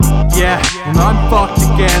Yeah, well now I'm fucked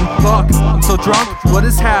again. Fuck, I'm so drunk, what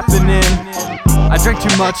is happening? I drank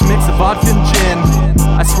too much, mix of vodka and gin.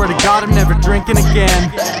 I swear to God I'm never drinking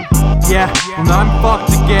again. Yeah, well now I'm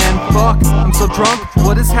fucked again. Fuck, I'm so drunk,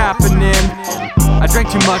 what is happening? I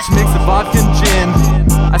drank too much, mix of vodka and gin.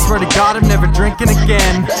 I swear to God I'm never drinking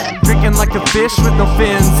again. Drinking like a fish with no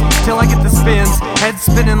fins, till I get the spins. Head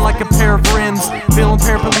spinning like a pair of rims. Feeling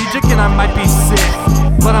paraplegic and I might be sick,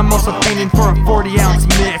 but I'm also fiending for a 40-ounce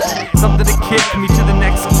mix. Something to kick me to the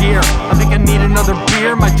next gear. I think I need another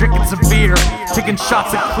beer, my drinking severe. Taking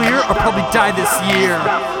shots of clear, I'll probably die this year,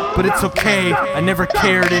 but it's okay, I never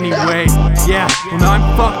cared anyway. Yeah, well now I'm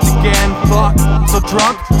fucked again. Fuck, I'm so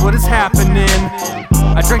drunk, what is happening?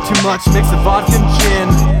 I drank too much, mix of vodka and gin.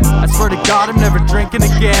 I swear to God I'm never drinking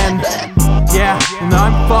again. Yeah, well now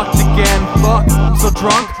I'm fucked again. Fuck, I'm so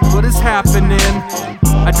drunk, what is happening?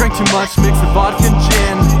 I drank too much, mix of vodka and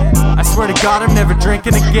gin. I swear to God I'm never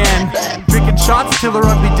drinking again. Drinking shots till her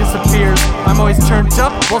ugly disappears. I'm always turned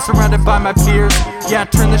up while surrounded by my peers. Yeah,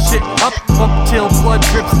 turn the shit up till blood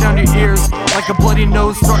drips down your ears, like a bloody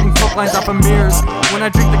nose starting coke lines off of mirrors. When I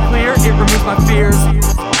drink the clear, it removes my fears.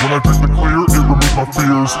 When I drink the clear, it removes my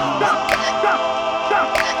fears.